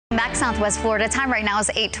back, Southwest Florida. Time right now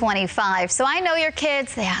is 8:25. So I know your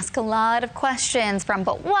kids, they ask a lot of questions from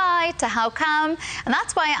but why to how come. And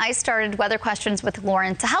that's why I started Weather Questions with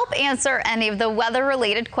Lauren to help answer any of the weather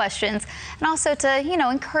related questions and also to,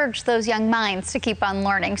 encourage those young minds to keep on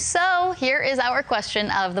learning. So here is our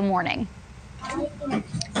question of the morning.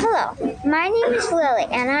 Hello, my name is Lily,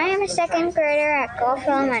 and I am a second grader at Gulf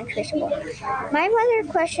Elementary School. My weather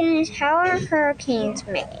question is, how are hurricanes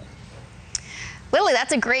made? Lily,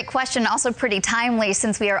 that's a great question, also pretty timely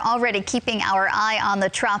since we are already keeping our eye on the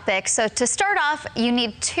tropics. So to start off, you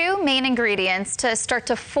need two main ingredients to start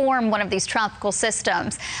to form one of these tropical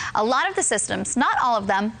systems. A lot of the systems, not all of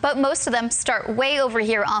them, but most of them start way over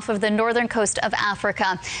here off of the northern coast of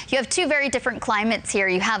Africa. You have two very different climates here.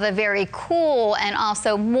 You have a very cool and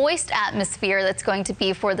also moist atmosphere that's going to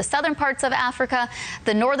be for the southern parts of Africa.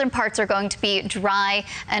 The northern parts are going to be dry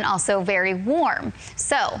and also very warm.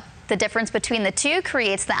 So the difference between the two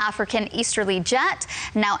creates the African easterly jet.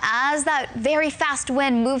 Now, as that very fast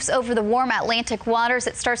wind moves over the warm Atlantic waters,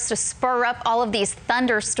 it starts to spur up all of these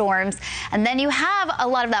thunderstorms. And then you have a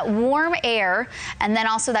lot of that warm air and then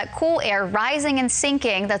also that cool air rising and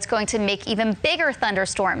sinking that's going to make even bigger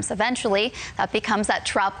thunderstorms. Eventually, that becomes that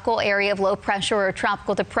tropical area of low pressure or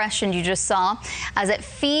tropical depression you just saw. As it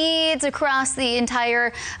feeds across the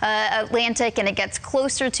entire Atlantic and it gets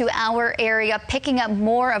closer to our area, picking up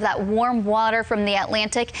more of that warm water from the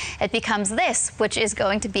Atlantic, it becomes this, which is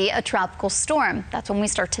going to be a tropical storm. That's when we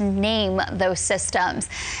start to name those systems.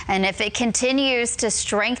 And if it continues to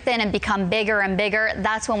strengthen and become bigger and bigger,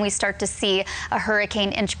 that's when we start to see a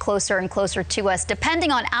hurricane inch closer and closer to us.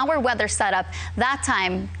 Depending on our weather setup, that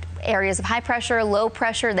time, areas of high pressure, low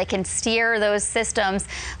pressure, they can steer those systems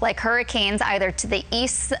like hurricanes either to the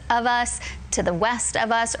east of us, to the west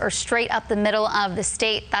of us, or straight up the middle of the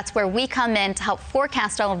state. That's where we come in to help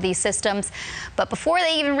forecast all of these systems. But before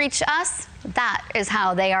they even reach us, that is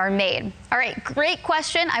how they are made. All right, great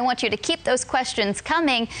question. I want you to keep those questions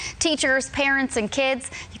coming. Teachers, parents, and kids,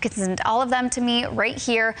 you can send all of them to me right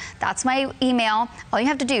here. That's my email. All you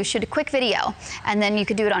have to do is shoot a quick video, and then you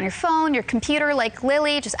could do it on your phone, your computer, like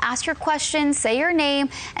Lily. Just ask your question, say your name,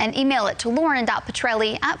 and email it to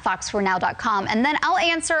lauren.petrelli@fox4now.com. And then I'll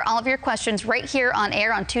answer all of your questions right here on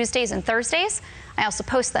air on Tuesdays and Thursdays. I also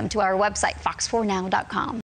post them to our website, fox4now.com.